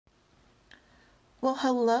Well,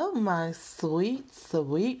 hello, my sweet,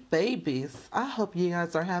 sweet babies. I hope you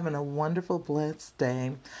guys are having a wonderful, blessed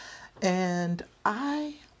day. And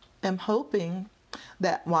I am hoping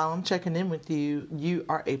that while I'm checking in with you, you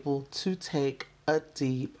are able to take a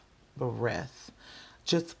deep breath.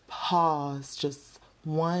 Just pause, just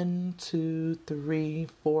one, two, three,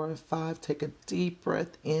 four, five. Take a deep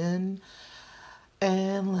breath in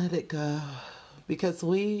and let it go. Because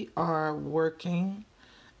we are working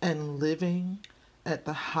and living at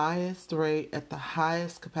the highest rate, at the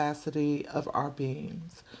highest capacity of our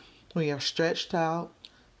beings. We are stretched out,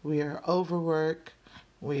 we are overworked,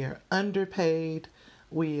 we are underpaid,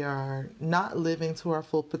 we are not living to our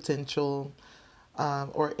full potential,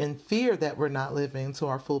 or in fear that we're not living to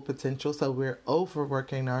our full potential. So we're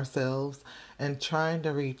overworking ourselves and trying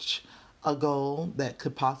to reach a goal that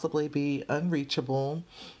could possibly be unreachable.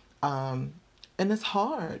 Um, and it's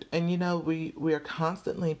hard. And we are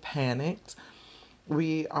constantly panicked.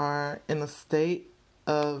 We are in a state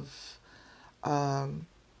of um,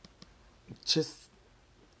 just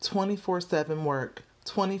 24/7 work,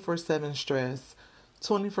 24/7 stress,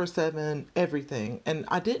 24/7 everything. And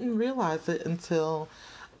I didn't realize it until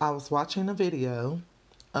I was watching a video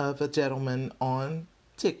of a gentleman on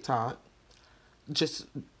TikTok just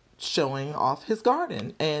showing off his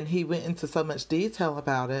garden. And he went into so much detail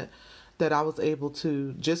about it that I was able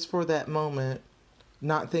to, just for that moment,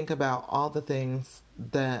 not think about all the things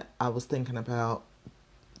that I was thinking about,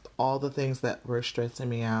 all the things that were stressing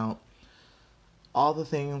me out, all the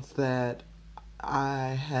things that I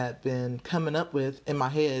had been coming up with in my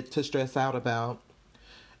head to stress out about.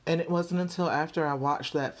 And it wasn't until after I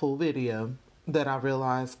watched that full video that I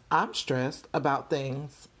realized I'm stressed about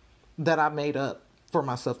things that I made up for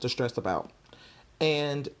myself to stress about.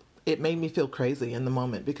 And it made me feel crazy in the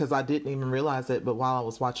moment because I didn't even realize it. But while I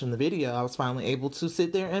was watching the video, I was finally able to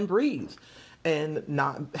sit there and breathe and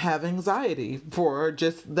not have anxiety for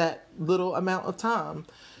just that little amount of time.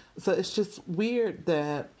 So it's just weird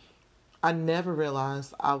that I never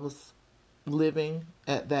realized I was living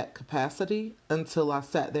at that capacity until I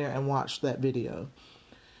sat there and watched that video.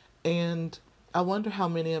 And I wonder how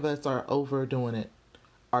many of us are overdoing it,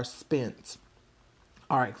 are spent,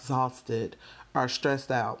 are exhausted, are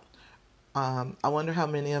stressed out. I wonder how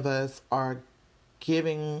many of us are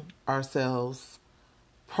giving ourselves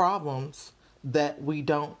problems that we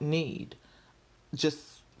don't need.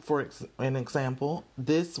 Just for an example,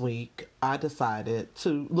 this week I decided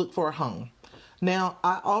to look for a home. Now,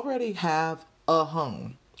 I already have a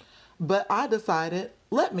home, but I decided,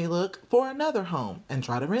 let me look for another home and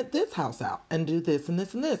try to rent this house out and do this and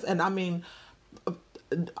this and this. And I mean,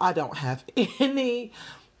 I don't have any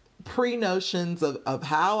pre-notions of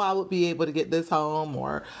how I would be able to get this home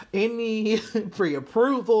or any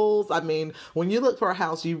pre-approvals. I mean, when you look for a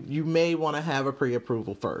house, you may want to have a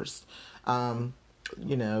pre-approval first. Um,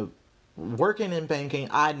 you know, Working in banking,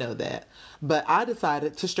 I know that. But I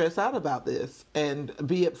decided to stress out about this and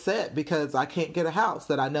be upset because I can't get a house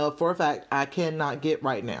that I know for a fact I cannot get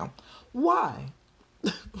right now. Why?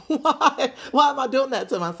 Why am I doing that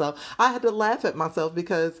to myself? I had to laugh at myself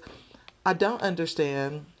because I don't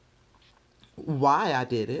understand why I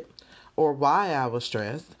did it, or why I was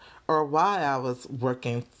stressed, or why I was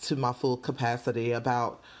working to my full capacity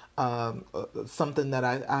about something that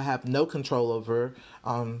I have no control over,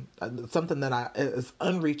 something that is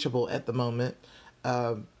unreachable at the moment.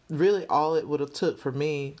 Really, all it would have took for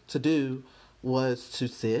me to do was to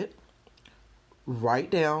sit,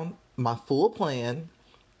 write down my full plan,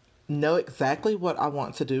 know exactly what I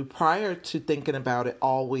want to do prior to thinking about it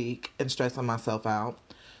all week and stressing myself out.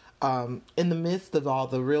 In the midst of all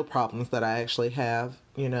the real problems that I actually have,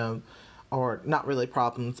 or not really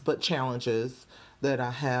problems, but challenges that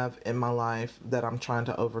I have in my life that I'm trying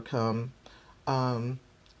to overcome. Um,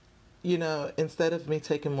 Instead of me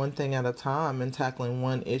taking one thing at a time and tackling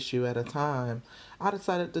one issue at a time, I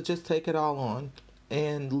decided to just take it all on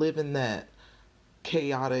and live in that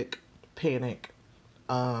chaotic panic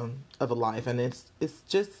of a life. And it's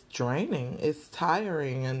just draining. It's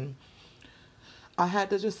tiring. And I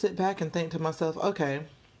had to just sit back and think to myself, okay,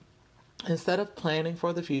 instead of planning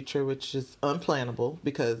for the future, which is unplannable,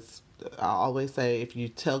 because I always say if you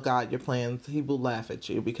tell God your plans, He will laugh at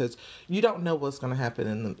you because you don't know what's going to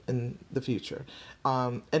happen in the future,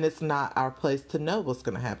 and it's not our place to know what's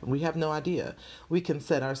going to happen. We have no idea. We can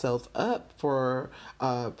set ourselves up for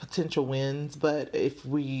potential wins, but if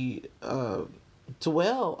we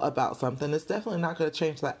dwell about something, it's definitely not going to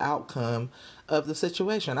change the outcome of the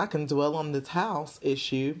situation. I can dwell on this house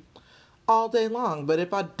issue all day long. But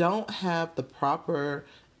if I don't have the proper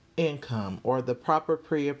income or the proper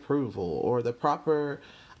pre approval or the proper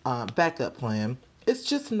backup plan, It's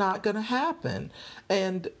just not going to happen.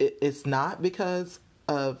 And it's not because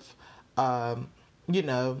of, um, you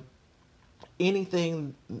know,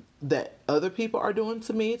 anything that other people are doing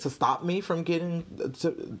to me to stop me from getting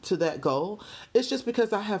to that goal. It's just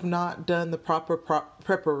because I have not done the proper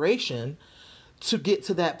preparation to get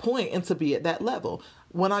to that point and to be at that level.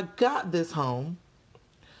 When I got this home,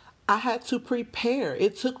 I had to prepare.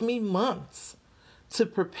 It took me months to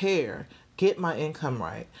prepare, get my income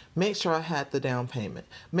right, make sure I had the down payment,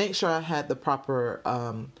 make sure I had the proper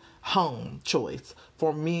home choice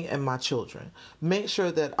for me and my children, make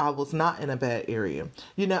sure that I was not in a bad area.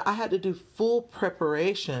 You know, I had to do full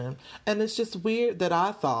preparation, and it's just weird that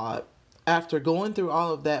I thought, after going through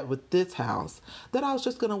all of that with this house, that I was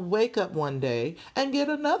just going to wake up one day and get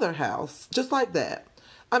another house just like that.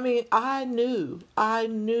 I mean, I knew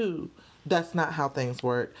that's not how things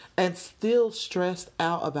work, and still stressed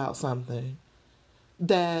out about something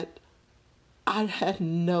that I had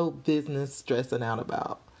no business stressing out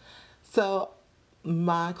about. So,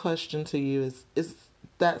 my question to you is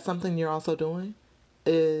that something you're also doing?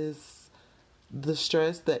 Is the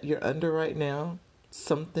stress that you're under right now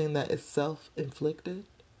something that is self-inflicted?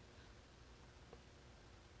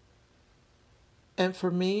 And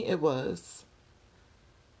for me, it was.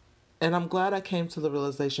 And I'm glad I came to the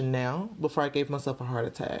realization now before I gave myself a heart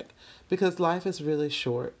attack, because life is really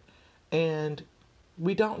short and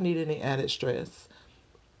we don't need any added stress.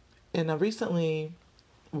 And I recently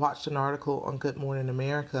watched an article on Good Morning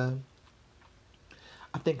America.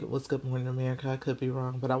 I think it was Good Morning America, I could be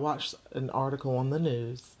wrong, but I watched an article on the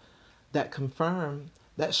news that confirmed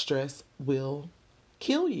that stress will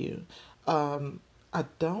kill you. I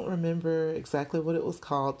don't remember exactly what it was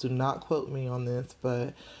called. Do not quote me on this,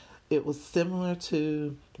 but it was similar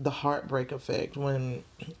to the heartbreak effect when,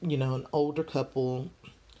 you know, an older couple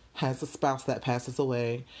has a spouse that passes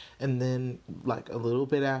away, and then, like, a little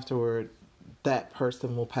bit afterward, that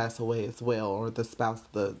person will pass away as well, or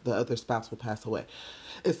the other spouse will pass away.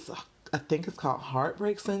 It's, I think it's called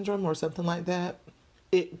heartbreak syndrome or something like that.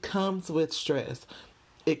 It comes with stress.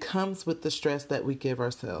 It comes with the stress that we give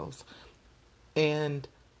ourselves. And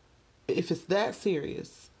if it's that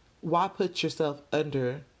serious, why put yourself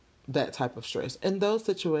under that type of stress? In those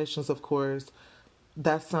situations, of course,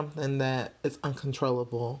 that's something that is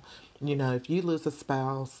uncontrollable. You know, if you lose a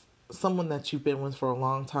spouse, someone that you've been with for a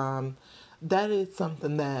long time, that is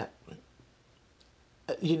something that,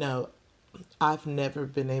 you know, I've never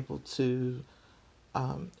been able to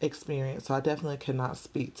experience. So I definitely cannot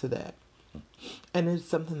speak to that. And it's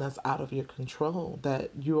something that's out of your control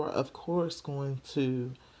that you are, of course, going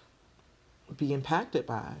to be impacted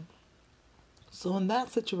by. So in that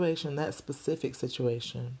situation, that specific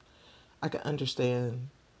situation, I can understand,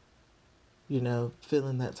 you know,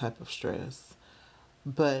 feeling that type of stress.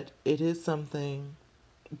 But it is something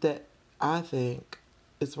that I think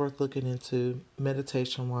is worth looking into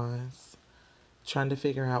meditation wise, trying to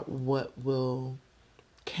figure out what will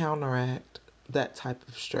counteract that type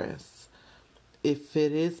of stress. If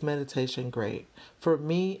it is meditation, great. For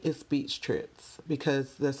me, it's beach trips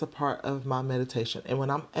because that's a part of my meditation. And when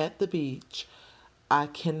I'm at the beach, I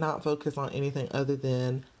cannot focus on anything other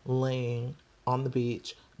than laying on the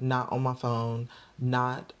beach, not on my phone,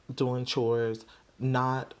 not doing chores,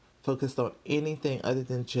 not focused on anything other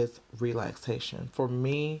than just relaxation. For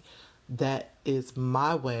me, that is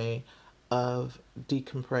my way of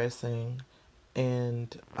decompressing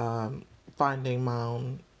and finding my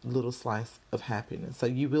own little slice of happiness. So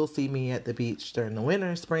you will see me at the beach during the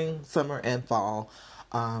winter, spring, summer, and fall,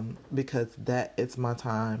 because that is my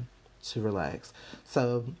time to relax.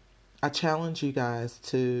 So I challenge you guys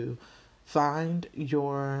to find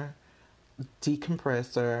your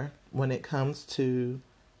decompressor when it comes to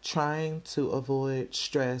trying to avoid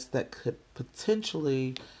stress that could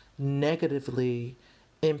potentially negatively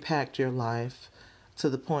impact your life to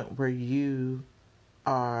the point where you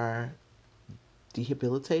are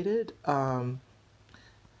debilitated,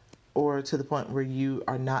 or to the point where you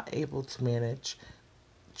are not able to manage.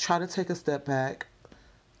 Try to take a step back,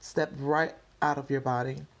 step right out of your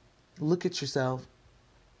body, look at yourself,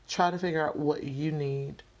 try to figure out what you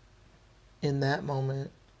need in that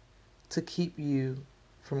moment to keep you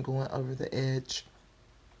from going over the edge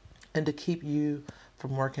and to keep you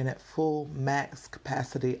from working at full max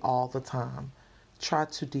capacity all the time. Try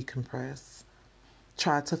to decompress.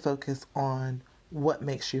 Try to focus on what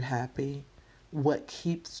makes you happy, what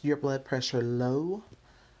keeps your blood pressure low,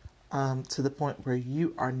 to the point where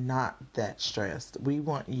you are not that stressed. We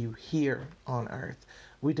want you here on earth.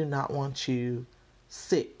 We do not want you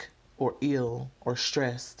sick or ill or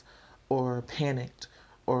stressed or panicked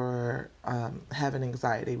or having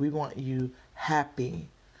anxiety. We want you happy,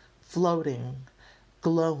 floating,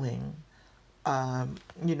 glowing,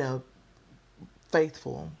 you know,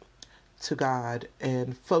 faithful to God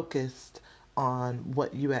and focused on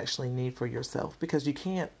what you actually need for yourself, because you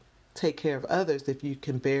can't take care of others if you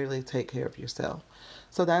can barely take care of yourself.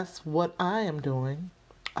 So that's what I am doing.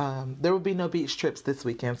 There will be no beach trips this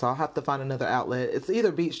weekend, so I'll have to find another outlet. It's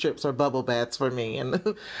either beach trips or bubble baths for me.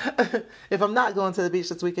 And if I'm not going to the beach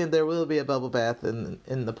this weekend, there will be a bubble bath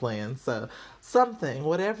in the plan. So something,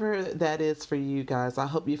 whatever that is for you guys, I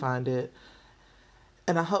hope you find it.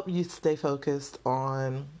 And I hope you stay focused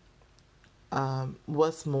on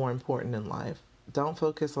what's more important in life. Don't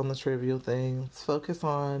focus on the trivial things. Focus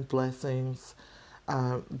on blessings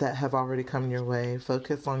that have already come your way.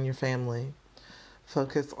 Focus on your family.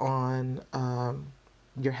 Focus on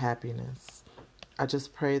your happiness. I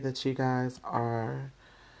just pray that you guys are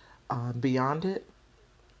beyond it,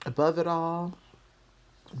 above it all,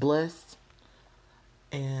 blessed,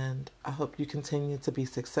 and I hope you continue to be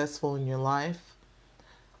successful in your life.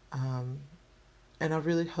 And I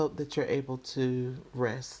really hope that you're able to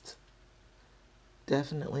rest.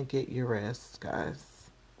 Definitely get your rest, guys.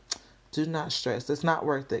 Do not stress. It's not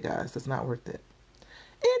worth it, guys. It's not worth it.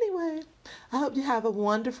 Anyway, I hope you have a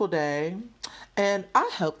wonderful day, and I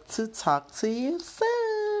hope to talk to you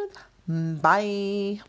soon. Bye.